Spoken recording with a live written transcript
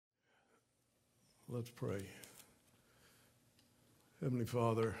Let's pray. Heavenly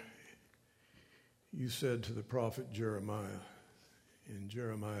Father, you said to the prophet Jeremiah in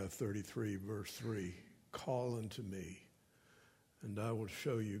Jeremiah 33, verse 3, "Call unto me, and I will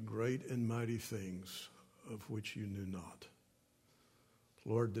show you great and mighty things of which you knew not."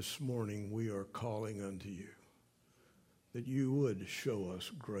 Lord, this morning we are calling unto you that you would show us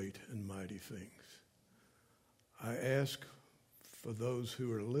great and mighty things. I ask for those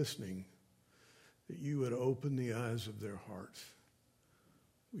who are listening that you would open the eyes of their hearts.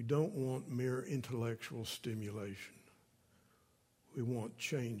 We don't want mere intellectual stimulation. We want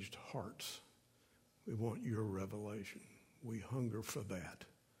changed hearts. We want your revelation. We hunger for that.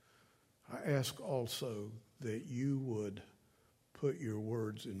 I ask also that you would put your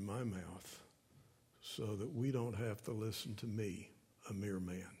words in my mouth so that we don't have to listen to me, a mere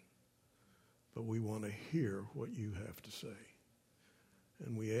man, but we want to hear what you have to say.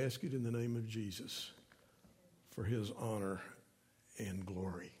 And we ask it in the name of Jesus for his honor and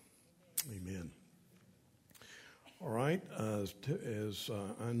glory. Amen. All right, as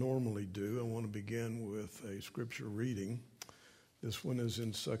I normally do, I want to begin with a scripture reading. This one is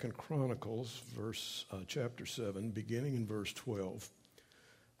in 2 Chronicles, chapter 7, beginning in verse 12.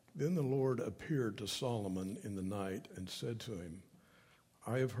 Then the Lord appeared to Solomon in the night and said to him,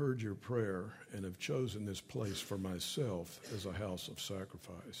 "I have heard your prayer and have chosen this place for myself as a house of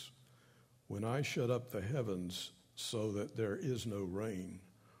sacrifice. When I shut up the heavens so that there is no rain,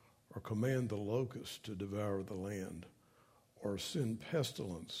 or command the locusts to devour the land, or send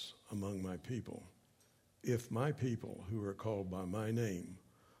pestilence among my people, if my people who are called by my name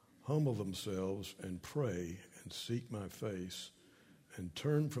humble themselves and pray and seek my face and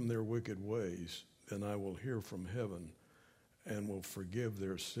turn from their wicked ways, then I will hear from heaven and will forgive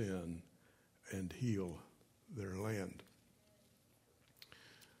their sin and heal their land."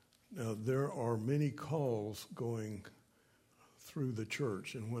 Now, there are many calls going through the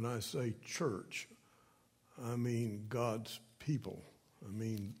church, and when I say church, I mean God's people. I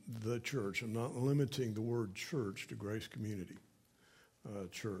mean the church. I'm not limiting the word church to Grace Community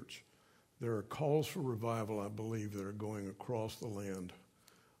Church. There are calls for revival, I believe, that are going across the land.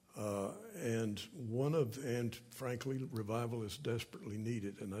 And frankly, revival is desperately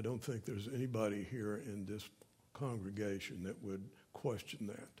needed, and I don't think there's anybody here in this congregation that would question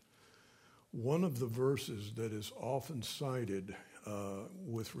that. One of the verses that is often cited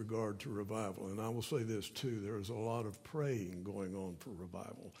with regard to revival, and I will say this too, there is a lot of praying going on for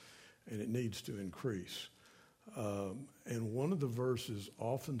revival, and it needs to increase. And one of the verses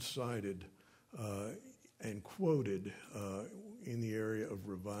often cited and quoted in the area of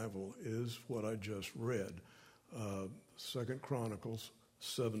revival is what I just read, 2 Chronicles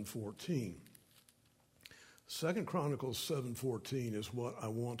 7:14. 2 Chronicles 7:14 is what I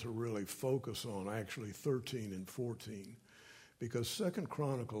want to really focus on, actually 13 and 14, because 2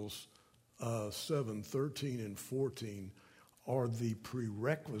 Chronicles 7:13 and 14 are the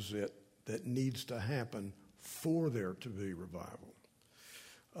prerequisite that needs to happen for there to be revival.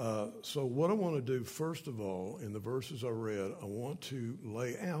 So what I want to do, first of all, in the verses I read, I want to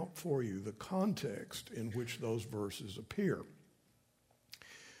lay out for you the context in which those verses appear.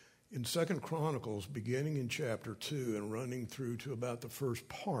 In 2 Chronicles, beginning in chapter 2 and running through to about the first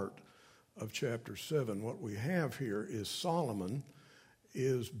part of chapter 7, what we have here is Solomon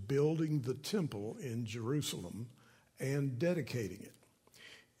is building the temple in Jerusalem and dedicating it.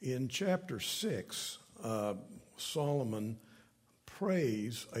 In chapter 6, Solomon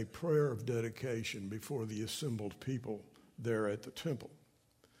prays a prayer of dedication before the assembled people there at the temple.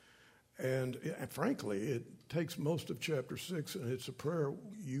 And frankly, it takes most of chapter 6, and it's a prayer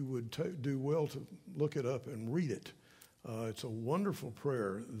you would do well to look it up and read it. It's a wonderful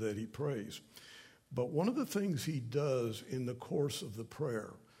prayer that he prays. But one of the things he does in the course of the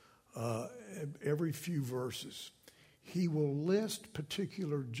prayer, every few verses, he will list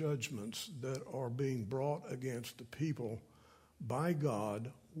particular judgments that are being brought against the people by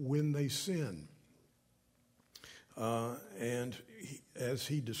God when they sin. As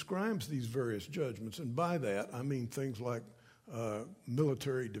he describes these various judgments, and by that I mean things like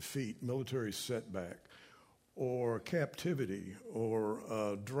military defeat, military setback, or captivity,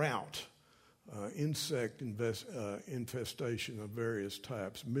 or drought, insect infestation of various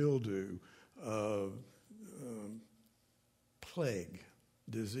types, mildew, plague,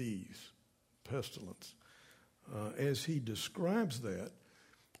 disease, pestilence. As he describes that,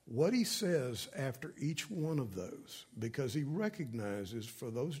 what he says after each one of those, because he recognizes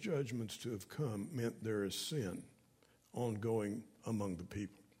for those judgments to have come meant there is sin ongoing among the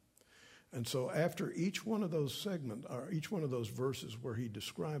people. And so after each one of those segments, or each one of those verses where he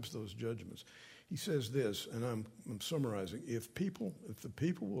describes those judgments, he says this, and I'm summarizing, if the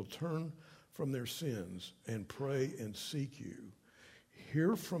people will turn from their sins and pray and seek you,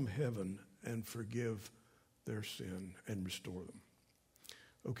 hear from heaven and forgive their sin and restore them.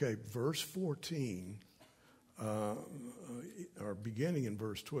 Okay, verse 14, or beginning in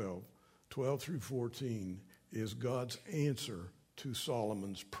verse 12 through 14, is God's answer to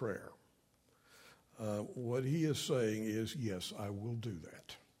Solomon's prayer. What he is saying is, yes, I will do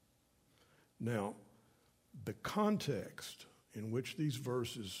that. Now, the context in which these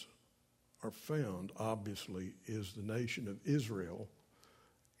verses are found, obviously, is the nation of Israel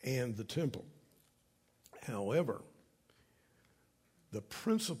and the temple. However, the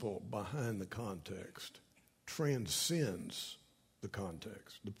principle behind the context transcends the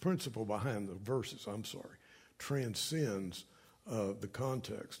context. The principle behind the verses, transcends the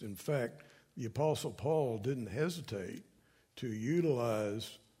context. In fact, the Apostle Paul didn't hesitate to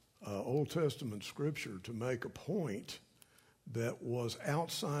utilize Old Testament scripture to make a point that was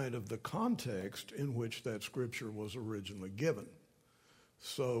outside of the context in which that scripture was originally given.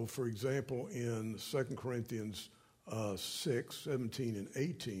 So, for example, in 2 Corinthians 6, 17, and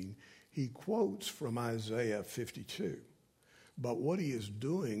 18, he quotes from Isaiah 52. But what he is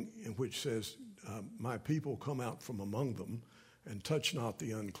doing, in which says, my people come out from among them and touch not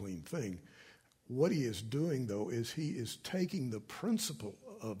the unclean thing, what he is doing, though, is he is taking the principle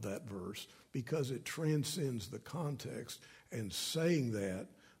of that verse because it transcends the context and saying that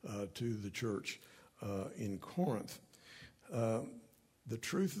to the church in Corinth. The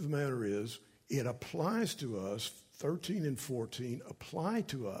truth of the matter is, it applies to us, 13 and 14 applies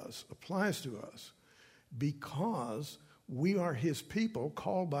to us because we are his people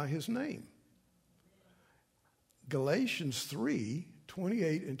called by his name. Galatians 3,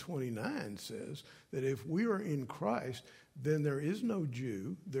 28 and 29 says that if we are in Christ, then there is no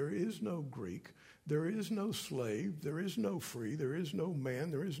Jew, there is no Greek, there is no slave, there is no free, there is no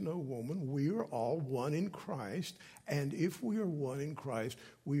man, there is no woman. We are all one in Christ, and if we are one in Christ,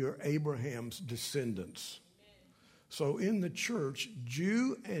 we are Abraham's descendants. So in the church,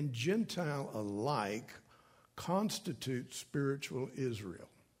 Jew and Gentile alike constitute spiritual Israel.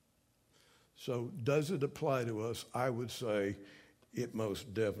 So does it apply to us? I would say it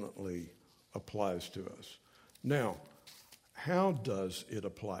most definitely applies to us. Now, how does it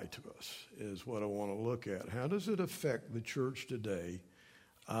apply to us is what I want to look at. How does it affect the church today?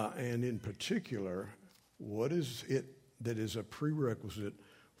 And in particular, what is it that is a prerequisite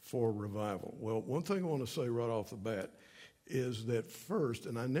for revival? Well, one thing I want to say right off the bat is that first,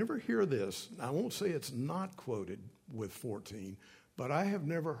 and I never hear this, I won't say it's not quoted with 14, but I have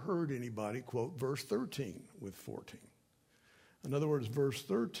never heard anybody quote verse 13 with 14. In other words, verse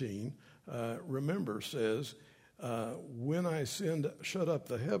 13, remember, says, when I shut up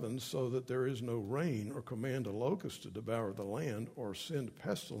the heavens so that there is no rain, or command a locust to devour the land, or send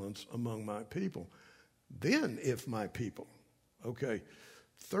pestilence among my people, then if my people, okay,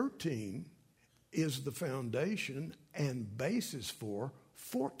 13 is the foundation and basis for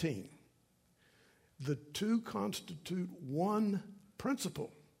 14. The two constitute one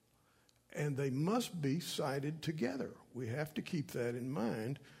principle, and they must be cited together. We have to keep that in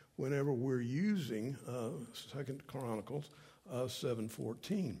mind whenever we're using 2 Chronicles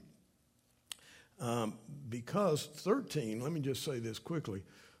 7:14. Because 13, let me just say this quickly,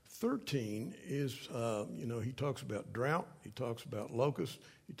 13 is, he talks about drought, he talks about locusts,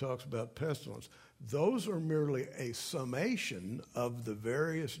 he talks about pestilence. Those are merely a summation of the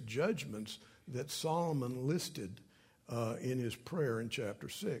various judgments that Solomon listed in his prayer in chapter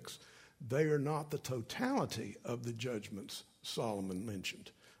 6. They are not the totality of the judgments Solomon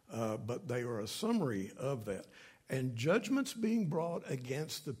mentioned, but they are a summary of that. And judgments being brought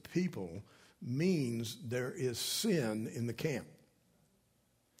against the people means there is sin in the camp.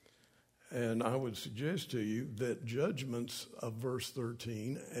 And I would suggest to you that judgments of verse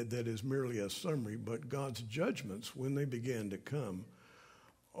 13, that is merely a summary, but God's judgments, when they begin to come,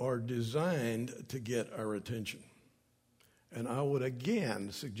 are designed to get our attention. And I would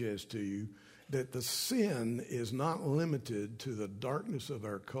again suggest to you that the sin is not limited to the darkness of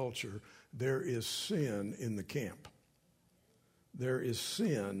our culture. There is sin in the camp. There is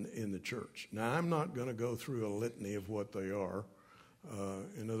sin in the church. Now, I'm not going to go through a litany of what they are.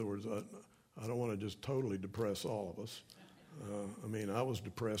 In other words, I don't want to just totally depress all of us. I was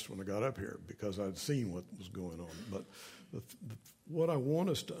depressed when I got up here because I'd seen what was going on. But what I want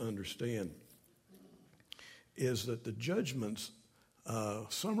us to understand is that the judgments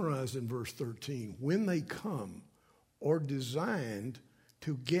summarized in verse 13, when they come, are designed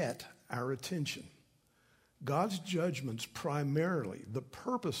to get our attention. God's judgments primarily, the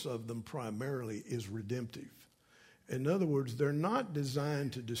purpose of them primarily is redemptive. In other words, they're not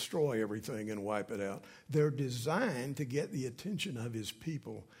designed to destroy everything and wipe it out. They're designed to get the attention of his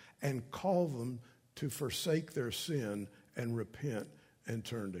people and call them to forsake their sin and repent and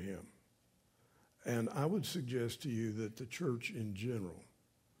turn to him. And I would suggest to you that the church in general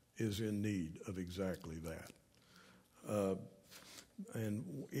is in need of exactly that.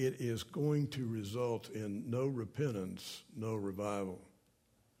 And it is going to result in no repentance, no revival.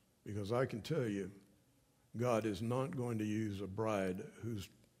 Because I can tell you, God is not going to use a bride whose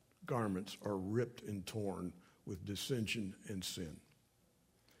garments are ripped and torn with dissension and sin.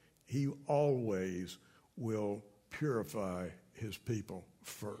 He always will purify his people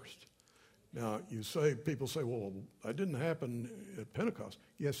first. Now, people say, well, that didn't happen at Pentecost.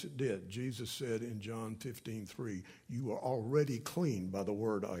 Yes, it did. Jesus said in John 15:3, you are already clean by the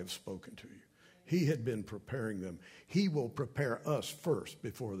word I have spoken to you. He had been preparing them. He will prepare us first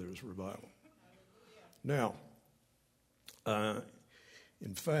before there's revival. Now,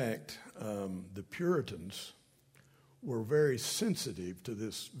 in fact, the Puritans were very sensitive to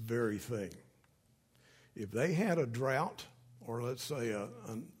this very thing. If they had a drought, or let's say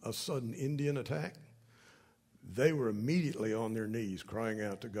a sudden Indian attack, they were immediately on their knees crying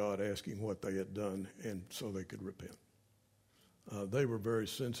out to God, asking what they had done, and so they could repent. They were very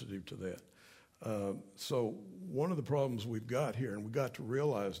sensitive to that. So one of the problems we've got here, and we've got to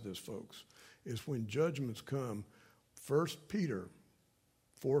realize this, folks, is when judgments come, 1 Peter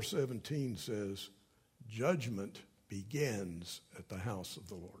 4:17 says, judgment begins at the house of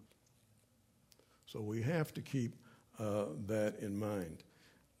the Lord. So we have to keep that in mind.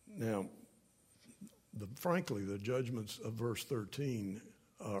 Now, frankly, the judgments of verse 13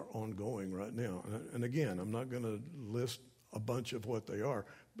 are ongoing right now. And again, I'm not going to list a bunch of what they are,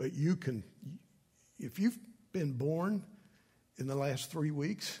 but you can, if you've been born in the last 3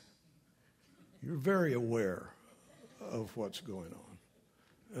 weeks, you're very aware of what's going on,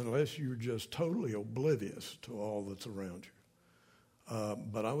 unless you're just totally oblivious to all that's around you.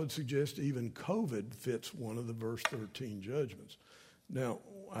 But I would suggest even COVID fits one of the verse 13 judgments. Now,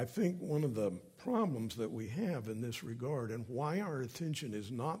 I think one of the problems that we have in this regard, and why our attention is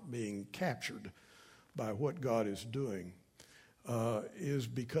not being captured by what God is doing, is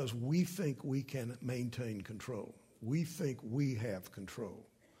because we think we can maintain control. We think we have control.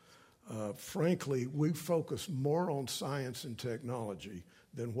 Frankly, we focus more on science and technology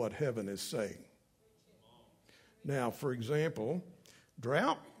than what heaven is saying. Now, for example,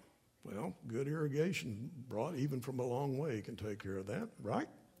 drought, well, good irrigation brought even from a long way can take care of that, right?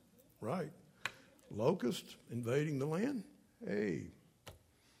 Right. Locust invading the land, hey,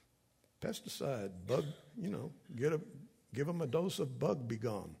 pesticide, bug, give them a dose of bug be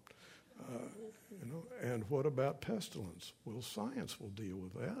gone. And what about pestilence? Well, science will deal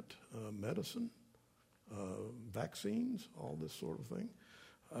with that. Medicine, vaccines, all this sort of thing.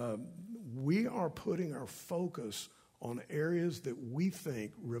 We are putting our focus on areas that we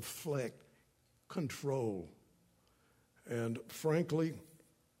think reflect control. And frankly,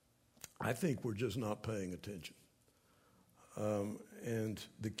 I think we're just not paying attention. And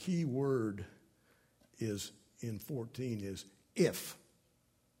the key word is in 14 is if.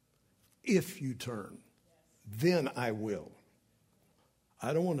 If you turn, then I will.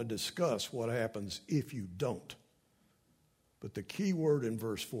 I don't want to discuss what happens if you don't. But the key word in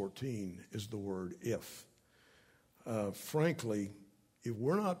verse 14 is the word if. Frankly, if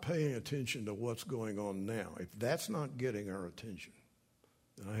we're not paying attention to what's going on now, if that's not getting our attention,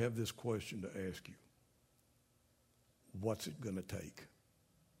 then I have this question to ask you. What's it going to take?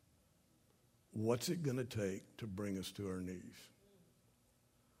 What's it going to take to bring us to our knees?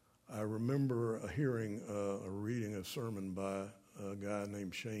 I remember hearing a reading a sermon by a guy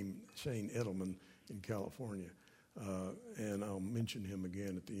named Shane Edelman in California, and I'll mention him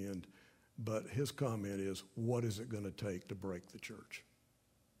again at the end. But his comment is, what is it going to take to break the church?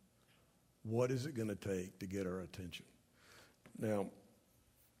 What is it going to take to get our attention? Now,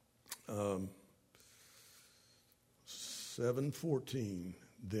 7:14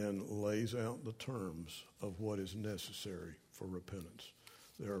 then lays out the terms of what is necessary for repentance.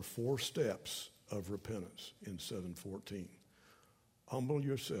 There are 4 steps of repentance in 7:14. Humble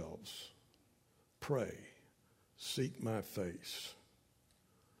yourselves, pray, seek my face,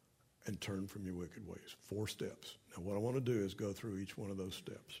 and turn from your wicked ways. 4 steps. Now, what I want to do is go through each one of those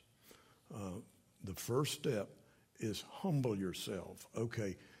steps. The first step is humble yourself.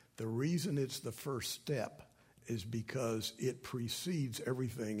 Okay, the reason it's the first step is because it precedes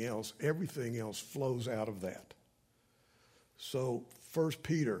everything else. Everything else flows out of that. So 1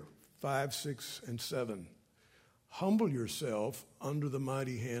 Peter 5, 6, and 7. Humble yourself under the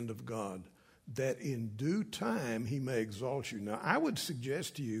mighty hand of God, that in due time he may exalt you. Now, I would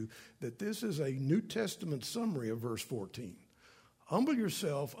suggest to you that this is a New Testament summary of verse 14. Humble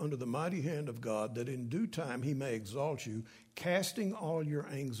yourself under the mighty hand of God, that in due time he may exalt you, casting all your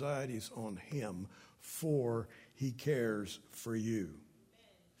anxieties on him, for he cares for you.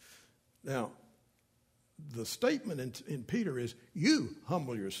 Now, the statement in Peter is, you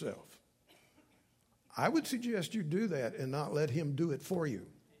humble yourself. I would suggest you do that and not let him do it for you.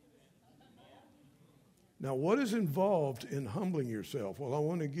 Now, what is involved in humbling yourself? Well, I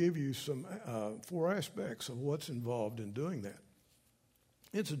want to give you some 4 aspects of what's involved in doing that.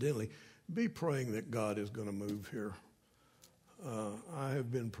 Incidentally, be praying that God is going to move here. I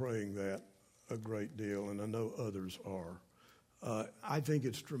have been praying that a great deal, and I know others are. I think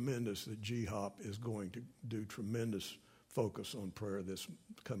it's tremendous that GHOP is going to do tremendous focus on prayer this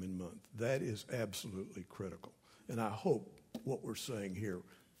coming month. That is absolutely critical. And I hope what we're saying here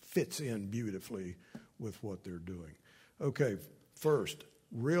fits in beautifully with what they're doing. Okay, first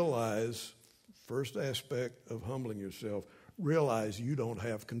aspect of humbling yourself, realize you don't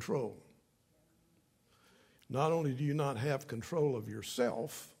have control. Not only do you not have control of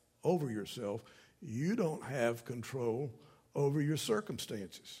yourself, over yourself, you don't have control over your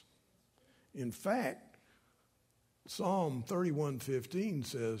circumstances. In fact, Psalm 31:15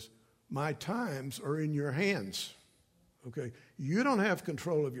 says, my times are in your hands. Okay, you don't have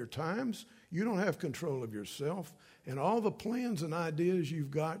control of your times. You don't have control of yourself. And all the plans and ideas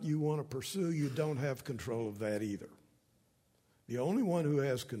you've got you want to pursue, you don't have control of that either. The only one who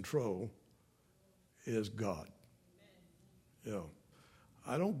has control is God. You know,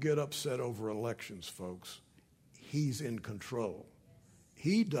 I don't get upset over elections, folks. He's in control.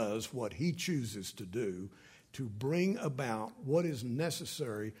 He does what he chooses to do to bring about what is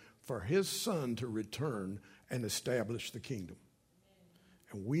necessary for his son to return and establish the kingdom.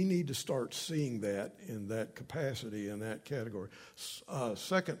 And we need to start seeing that in that capacity, in that category.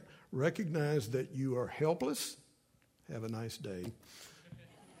 Second, recognize that you are helpless. Have a nice day.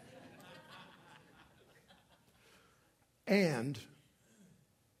 And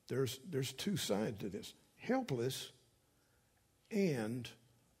there's 2 sides to this. Helpless and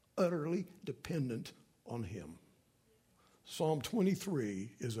utterly dependent on him. Psalm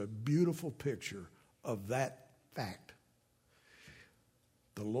 23 is a beautiful picture of that fact.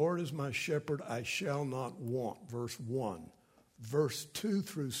 The Lord is my shepherd, I shall not want, verse 1. Verse 2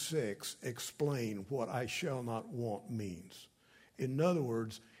 through 6 explain what I shall not want means. In other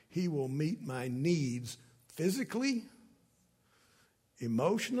words, he will meet my needs physically,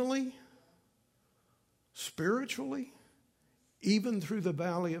 emotionally, spiritually, even through the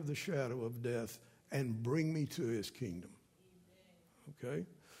valley of the shadow of death, and bring me to his kingdom. Okay?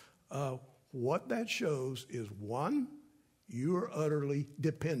 What that shows is, 1, you are utterly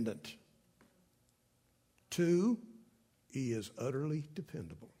dependent. 2, he is utterly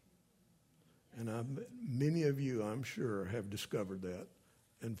dependable. And many of you, I'm sure, have discovered that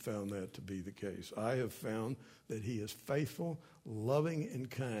and found that to be the case. I have found that he is faithful, loving, and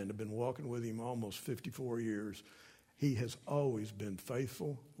kind. I've been walking with him almost 54 years. He has always been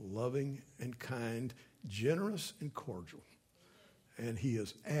faithful, loving, and kind, generous, and cordial. And he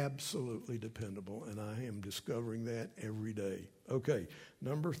is absolutely dependable, and I am discovering that every day. Okay,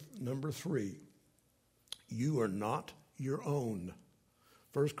 number 3, you are not your own.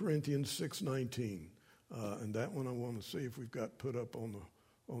 1 Corinthians 6:19, and that one I want to see if we've got put up on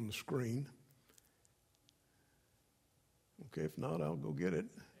the screen. Okay, if not, I'll go get it.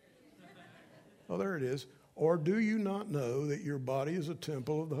 Oh, there it is. Or do you not know that your body is a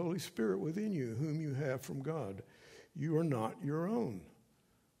temple of the Holy Spirit within you, whom you have from God? You are not your own,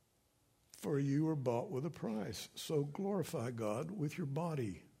 for you were bought with a price. So glorify God with your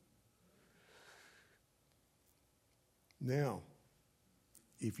body. Now,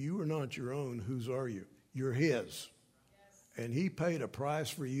 if you are not your own, whose are you? You're his. Yes. And he paid a price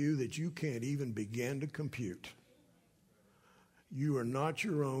for you that you can't even begin to compute. You are not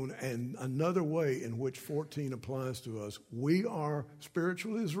your own. And another way in which 14 applies to us, we are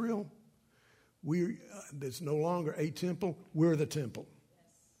spiritual Israel. It's no longer a temple, we're the temple.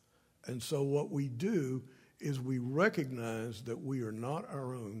 Yes. And so what we do is we recognize that we are not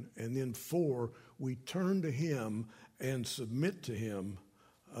our own, and then 4, we turn to him and submit to him.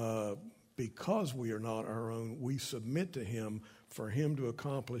 Because we are not our own, we submit to him for him to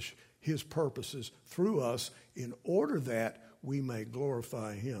accomplish his purposes through us in order that we may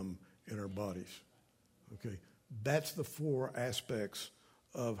glorify him in our bodies. Okay, that's the 4 aspects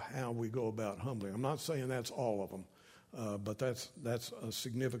of how we go about humbling. I'm not saying that's all of them. but that's a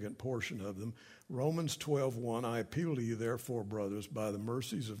significant portion of them. Romans 12:1, I appeal to you, therefore, brothers, by the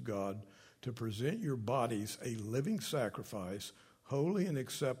mercies of God, to present your bodies a living sacrifice, holy and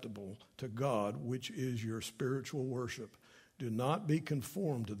acceptable to God, which is your spiritual worship. Do not be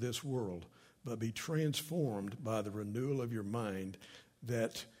conformed to this world, but be transformed by the renewal of your mind,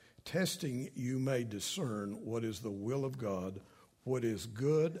 that testing you may discern what is the will of God, what is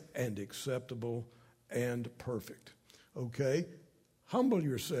good and acceptable and perfect. Okay? Humble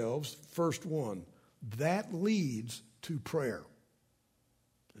yourselves, first one. That leads to prayer.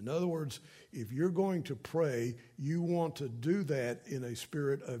 In other words, if you're going to pray, you want to do that in a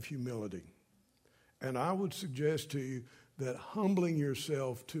spirit of humility. And I would suggest to you that humbling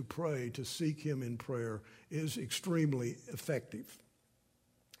yourself to pray, to seek him in prayer, is extremely effective.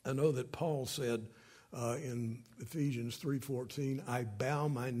 I know that Paul said in Ephesians 3:14, I bow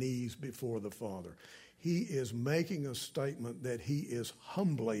my knees before the Father. He is making a statement that he is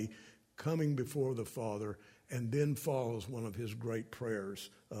humbly coming before the Father, and then follows one of his great prayers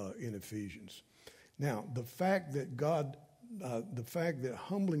in Ephesians. Now, the fact that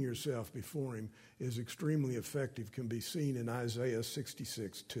humbling yourself before him is extremely effective can be seen in Isaiah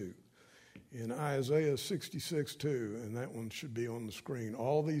 66:2. In Isaiah 66:2, and that one should be on the screen,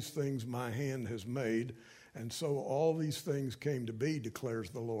 all these things my hand has made, and so all these things came to be, declares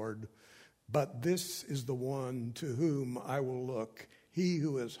the Lord. But this is the one to whom I will look, he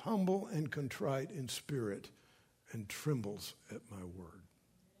who is humble and contrite in spirit and trembles at my word.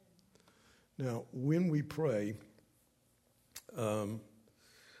 Now, when we pray, let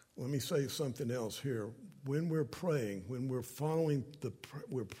me say something else here. When we're praying, when we're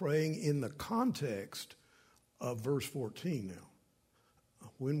we're praying in the context of verse 14 now.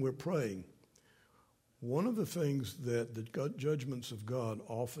 When we're praying, one of the things that the judgments of God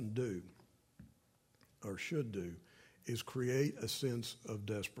often do, or should do, is create a sense of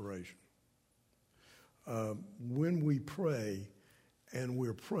desperation. When we pray, and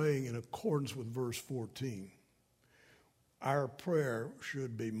we're praying in accordance with verse 14, our prayer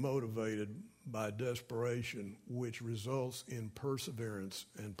should be motivated by desperation, which results in perseverance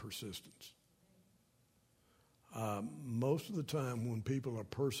and persistence. Most of the time when people are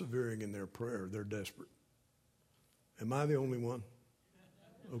persevering in their prayer, they're desperate. Am I the only one?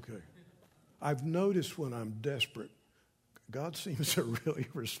 Okay. I've noticed when I'm desperate, God seems to really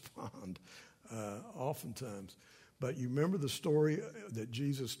respond oftentimes. But you remember the story that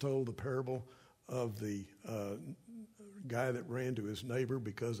Jesus told, the parable of the guy that ran to his neighbor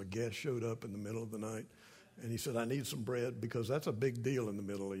because a guest showed up in the middle of the night. And he said, I need some bread, because that's a big deal in the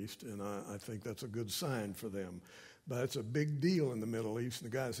Middle East, and I think that's a good sign for them. But it's a big deal in the Middle East.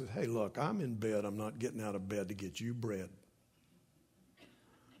 And the guy says, hey, look, I'm in bed. I'm not getting out of bed to get you bread.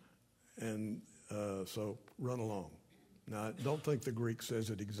 And so run along. Now, I don't think the Greek says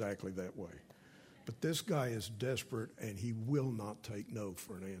it exactly that way. But this guy is desperate, and he will not take no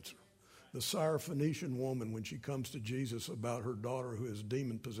for an answer. The Syrophoenician woman, when she comes to Jesus about her daughter who is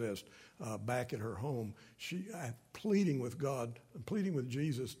demon-possessed back at her home, she pleading with God, pleading with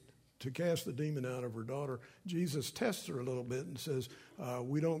Jesus to cast the demon out of her daughter. Jesus tests her a little bit and says,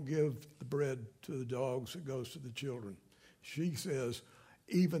 we don't give the bread to the dogs, it goes to the children. She says,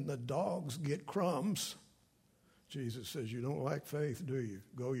 even the dogs get crumbs. Jesus says, you don't lack faith, do you?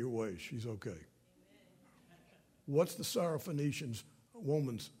 Go your way. She's okay. What's the Syrophoenician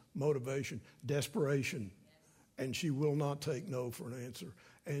woman's motivation? Desperation. And she will not take no for an answer.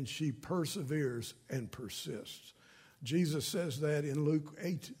 And she perseveres and persists. Jesus says that in Luke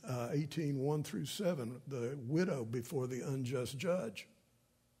 18, 1 through 7, the widow before the unjust judge.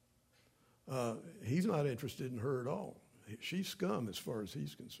 He's not interested in her at all. She's scum as far as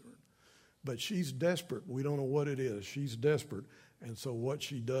he's concerned. But she's desperate. We don't know what it is. She's desperate. And so what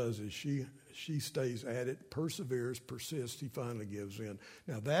she does is she stays at it, perseveres, persists. He finally gives in.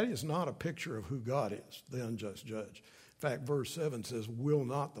 Now, that is not a picture of who God is, the unjust judge. In fact, verse 7 says, will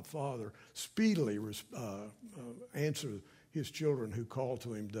not the Father speedily answer his children who call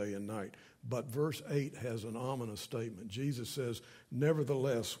to him day and night? But verse 8 has an ominous statement. Jesus says,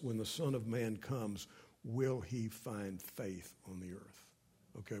 nevertheless, when the Son of Man comes, will he find faith on the earth?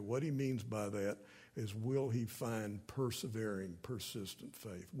 Okay, what he means by that is, will he find persevering, persistent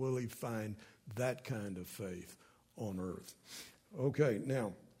faith? Will he find that kind of faith on earth? Okay,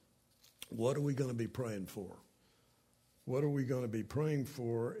 now, what are we going to be praying for? What are we going to be praying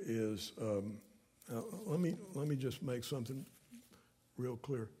for is, let me just make something real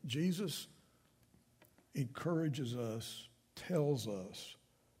clear. Jesus encourages us, tells us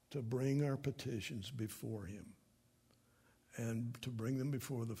to bring our petitions before him and to bring them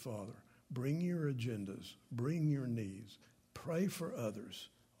before the Father. Bring your agendas. Bring your needs. Pray for others.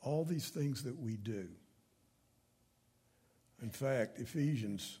 All these things that we do. In fact,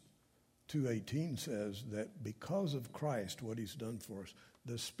 Ephesians 2:18 says that because of Christ, what he's done for us,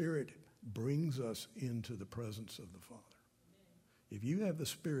 the Spirit brings us into the presence of the Father. If you have the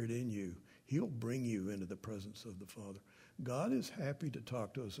Spirit in you, he'll bring you into the presence of the Father. God is happy to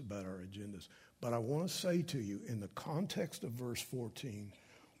talk to us about our agendas. But I want to say to you, in the context of verse 14,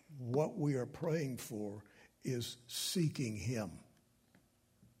 what we are praying for is seeking him.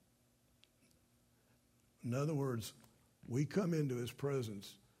 In other words, we come into his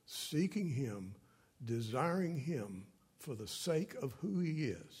presence seeking him, desiring him for the sake of who he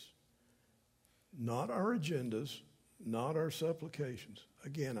is. Not our agendas, not our supplications.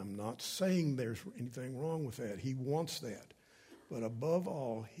 Again, I'm not saying there's anything wrong with that. He wants that. But above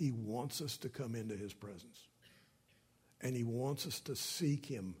all, he wants us to come into his presence. And he wants us to seek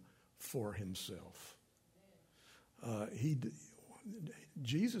him for himself.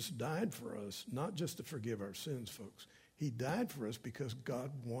 Jesus died for us, not just to forgive our sins, folks. He died for us because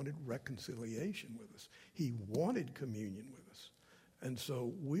God wanted reconciliation with us. He wanted communion with us. And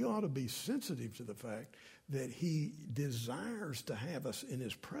so we ought to be sensitive to the fact that he desires to have us in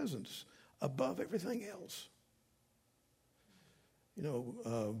his presence above everything else. You know,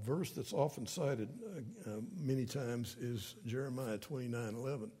 a verse that's often cited many times is Jeremiah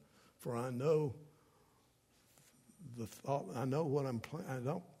 29:11. For I know what I'm planning. I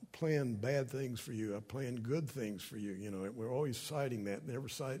don't plan bad things for you. I plan good things for you. You know, we're always citing that.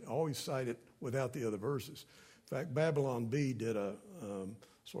 Always cite it without the other verses. In fact, Babylon Bee did a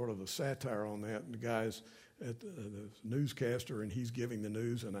sort of a satire on that. And the guy's at the newscaster, and he's giving the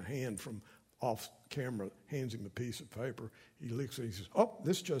news, and a hand from off camera hands him a piece of paper. He looks and he says, "Oh,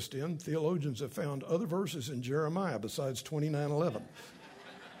 this just in. Theologians have found other verses in Jeremiah besides 29:11."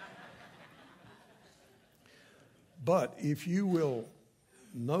 But if you will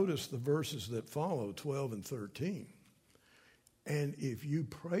notice the verses that follow, 12 and 13, and if you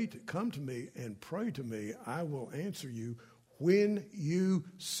come to me and pray to me, I will answer you when you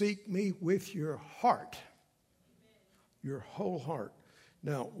seek me with your heart, your whole heart.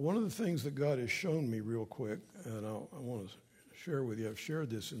 Now, one of the things that God has shown me real quick, and I want to share with you, I've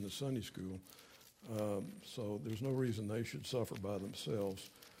shared this in the Sunday school, so there's no reason they should suffer by themselves.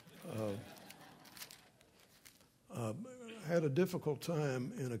 Had a difficult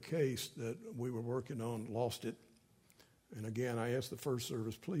time in a case that we were working on, lost it. And again, I asked the first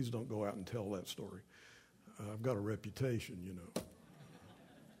service, please don't go out and tell that story. I've got a reputation, you know.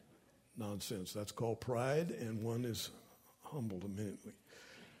 Nonsense. That's called pride, and one is humbled immediately.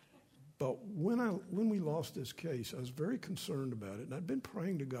 But when we lost this case, I was very concerned about it, and I'd been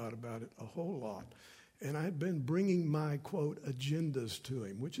praying to God about it a whole lot. And I had been bringing my, quote, agendas to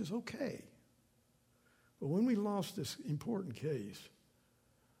him, which is okay. But when we lost this important case,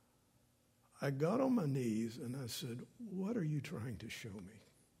 I got on my knees and I said, "What are you trying to show me?"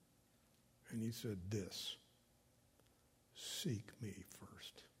 And he said, "This. Seek me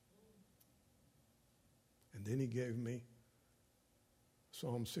first." And then he gave me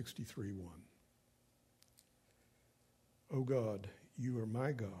Psalm 63:1. "O God, you are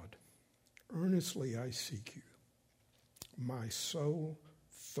my God. Earnestly I seek you. My soul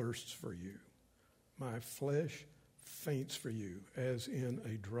thirsts for you. My flesh faints for you, as in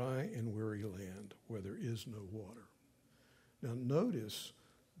a dry and weary land where there is no water." Now notice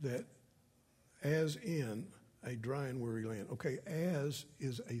that as in a dry and weary land. Okay, as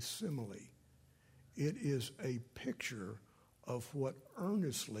is a simile. It is a picture of what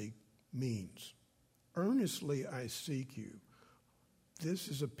earnestly means. Earnestly I seek you. This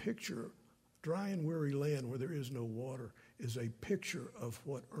is a picture. Dry and weary land where there is no water is a picture of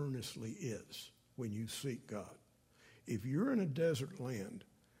what earnestly is when you seek God. If you're in a desert land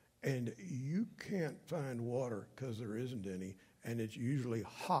and you can't find water because there isn't any, and it's usually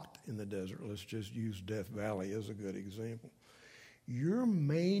hot in the desert, let's just use Death Valley as a good example, your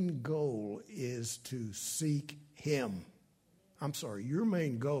main goal is to seek him. Your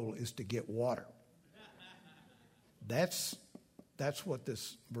main goal is to get water. That's what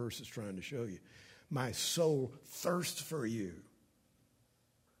this verse is trying to show you. My soul thirsts for you.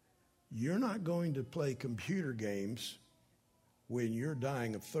 You're not going to play computer games when you're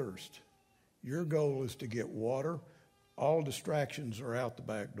dying of thirst. Your goal is to get water. All distractions are out the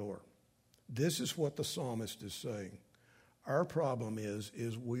back door. This is what the psalmist is saying. Our problem is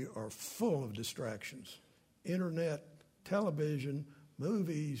we are full of distractions. Internet, television,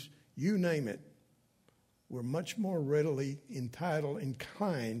 movies, you name it. We're much more readily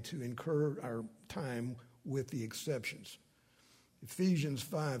inclined to incur our time with the exceptions. Ephesians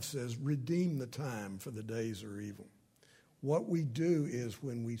 5 says, redeem the time, for the days are evil. What we do is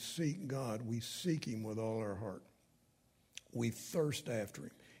when we seek God, we seek him with all our heart. We thirst after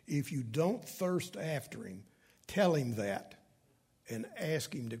him. If you don't thirst after him, tell him that and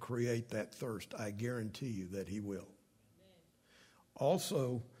ask him to create that thirst. I guarantee you that he will.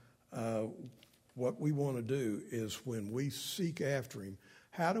 Also, what we want to do is when we seek after him,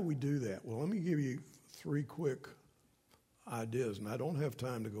 how do we do that? Well, let me give you 3 quick ideas, and I don't have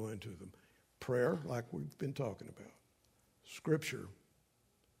time to go into them. Prayer, like we've been talking about. Scripture.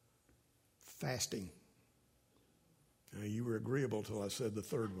 Fasting. Now, you were agreeable till I said the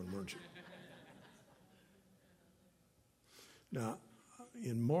third one, weren't you? Now,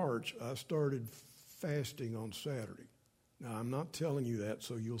 in March, I started fasting on Saturday. Now, I'm not telling you that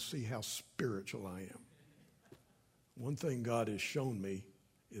so you'll see how spiritual I am. One thing God has shown me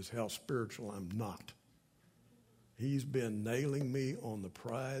is how spiritual I'm not. He's been nailing me on the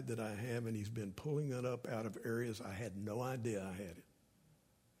pride that I have, and he's been pulling it up out of areas I had no idea I had it.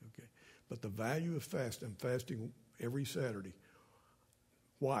 Okay, but the value of fasting, I'm fasting every Saturday.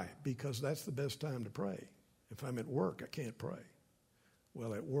 Why? Because that's the best time to pray. If I'm at work, I can't pray.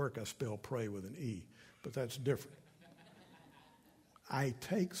 Well, at work, I spell pray with an E, but that's different. I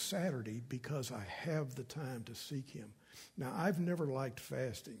take Saturday because I have the time to seek him. Now, I've never liked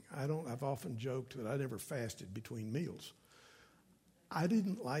fasting. I've often joked that I never fasted between meals. I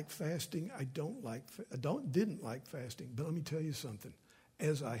didn't like fasting. Didn't like fasting. But let me tell you something.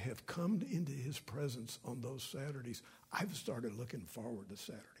 As I have come into his presence on those Saturdays, I've started looking forward to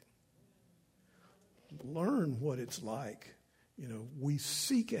Saturday. Learn what it's like. You know, we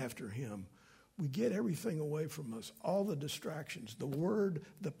seek after him. We get everything away from us, all the distractions, the word,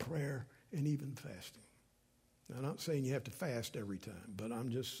 the prayer, and even fasting. Now, I'm not saying you have to fast every time, but I'm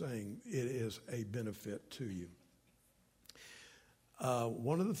just saying it is a benefit to you.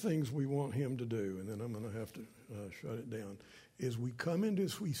 One of the things we want him to do, and then I'm going to have to shut it down, is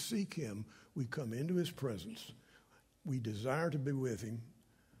we seek him, we come into his presence, we desire to be with him.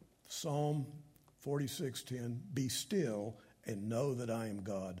 Psalm 46:10, be still and know that I am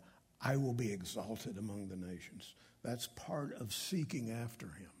God. I will be exalted among the nations. That's part of seeking after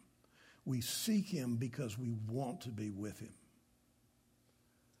him. We seek him because we want to be with him.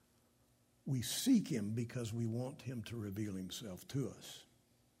 We seek him because we want him to reveal himself to us.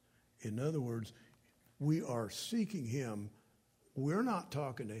 In other words, we are seeking him. We're not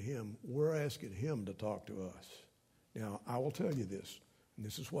talking to him. We're asking him to talk to us. Now, I will tell you this, and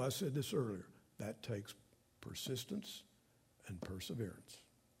this is why I said this earlier. That takes persistence and perseverance.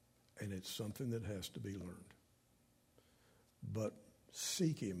 And it's something that has to be learned. But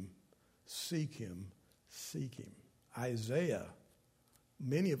seek him, seek him, seek him. Isaiah,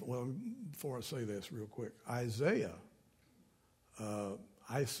 before I say this real quick, Isaiah,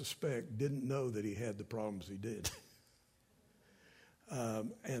 I suspect, didn't know that he had the problems he did.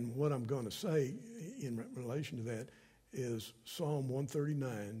 And what I'm going to say in relation to that is Psalm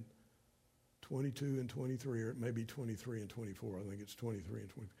 139, 22 and 23, or maybe 23 and 24. I think it's 23 and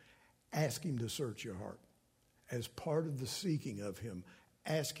 24. Ask him to search your heart. As part of the seeking of him,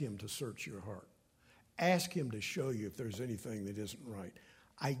 ask him to search your heart. Ask him to show you if there's anything that isn't right.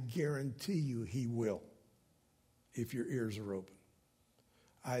 I guarantee you he will, if your ears are open.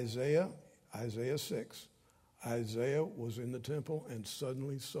 Isaiah 6. Isaiah was in the temple and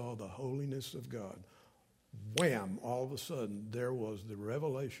suddenly saw the holiness of God. Wham! All of a sudden, there was the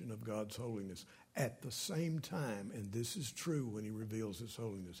revelation of God's holiness. At the same time, and this is true when he reveals his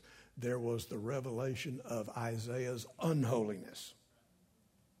holiness, there was the revelation of Isaiah's unholiness.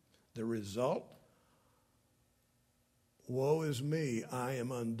 The result, woe is me, I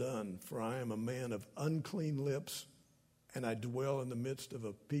am undone, for I am a man of unclean lips, and I dwell in the midst of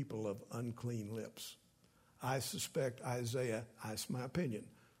a people of unclean lips. I suspect Isaiah, that's my opinion,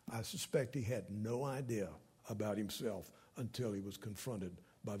 I suspect he had no idea about himself until he was confronted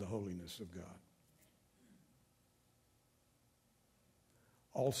by the holiness of God.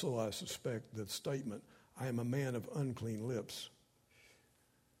 Also, I suspect the statement, I am a man of unclean lips,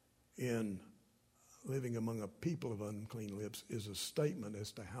 in living among a people of unclean lips, is a statement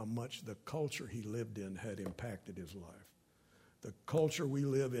as to how much the culture he lived in had impacted his life. The culture we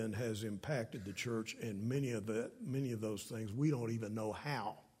live in has impacted the church, and many of those things we don't even know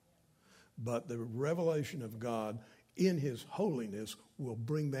how. But the revelation of God in his holiness will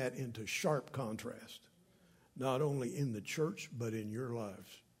bring that into sharp contrast, not only in the church, but in your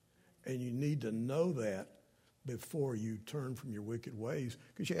lives. And you need to know that before you turn from your wicked ways,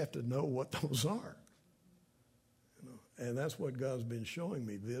 because you have to know what those are. You know? And that's what God's been showing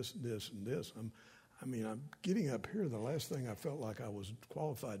me, this, and this. I'm getting up here. The last thing I felt like I was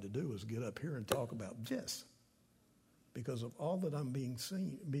qualified to do was get up here and talk about this because of all that I'm being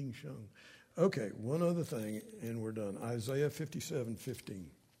shown. Okay, one other thing, and we're done. Isaiah 57:15.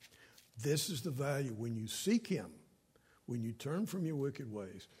 This is the value. When you seek him, when you turn from your wicked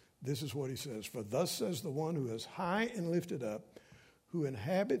ways, this is what he says. For thus says the one who is high and lifted up, who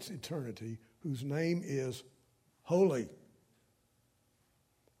inhabits eternity, whose name is holy.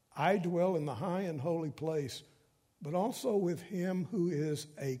 I dwell in the high and holy place, but also with him who is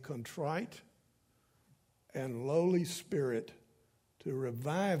a contrite and lowly spirit, to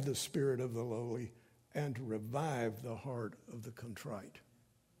revive the spirit of the lowly and to revive the heart of the contrite.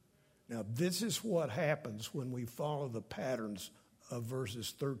 Now, this is what happens when we follow the patterns of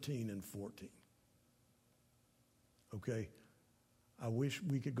verses 13 and 14. Okay? I wish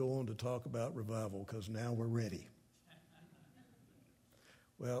we could go on to talk about revival because now we're ready.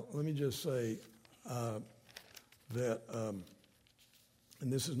 Well, let me just say that, and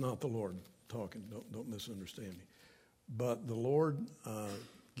this is not the Lord talking, don't misunderstand me, but the Lord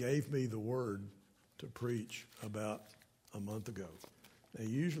gave me the word to preach about a month ago. Now,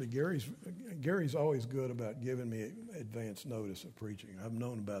 usually Gary's always good about giving me advance notice of preaching. I've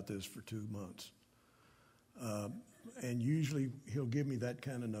known about this for 2 months. And usually he'll give me that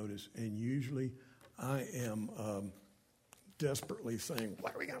kind of notice, and usually I am desperately saying,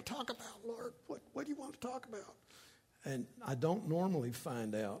 what are we going to talk about, Lord? What do you want to talk about? And I don't normally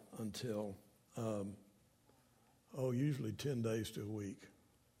find out until, usually 10 days to a week.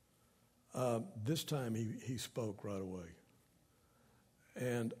 This time he spoke right away.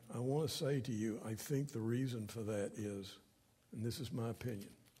 And I want to say to you, I think the reason for that is, and this is my opinion,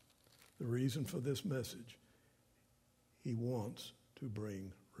 the reason for this message, he wants to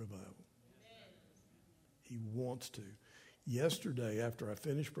bring revival. He wants to. Yesterday, after I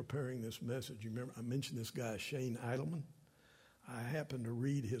finished preparing this message, you remember I mentioned this guy, Shane Eidelman? I happened to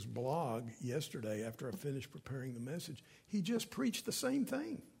read his blog yesterday after I finished preparing the message. He just preached the same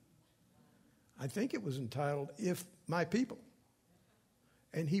thing. I think it was entitled, If My People.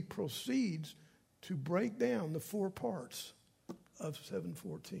 And he proceeds to break down the 4 parts of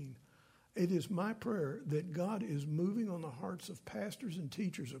 7:14. It is my prayer that God is moving on the hearts of pastors and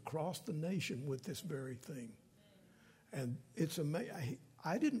teachers across the nation with this very thing. And it's amazing.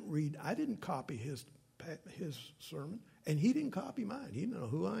 I didn't copy his sermon, and he didn't copy mine. He didn't know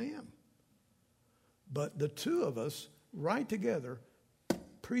who I am. But the two of us, right together,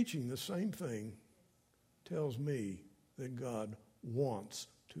 preaching the same thing, tells me that God wants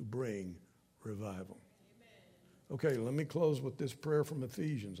to bring revival. Okay, let me close with this prayer from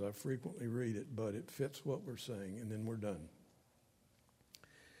Ephesians. I frequently read it, but it fits what we're saying, and then we're done.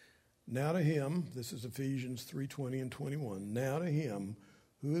 Now to him, this is Ephesians 3:20 and 21, now to him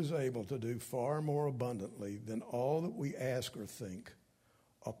who is able to do far more abundantly than all that we ask or think,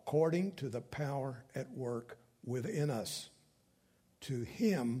 according to the power at work within us. To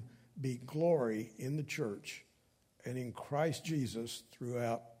him be glory in the church and in Christ Jesus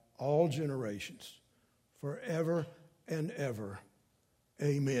throughout all generations, forever and ever.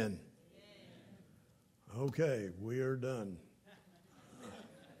 Amen. Okay, we are done.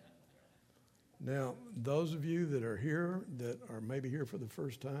 Now, those of you that are here, that are maybe here for the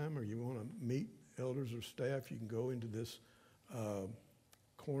first time, or you want to meet elders or staff, you can go into this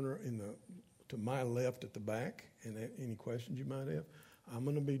corner to my left at the back, and any questions you might have. I'm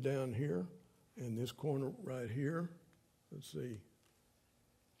going to be down here in this corner right here. Let's see.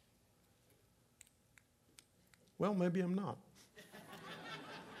 Well, maybe I'm not.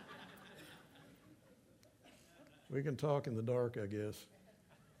 We can talk in the dark, I guess.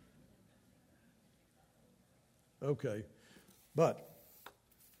 Okay. But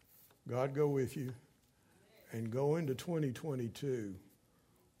God go with you, and go into 2022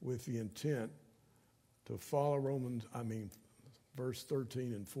 with the intent to follow verse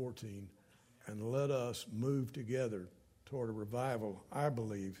 13 and 14, and let us move together toward a revival I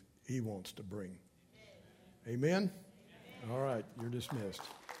believe he wants to bring. Amen? All right, you're dismissed.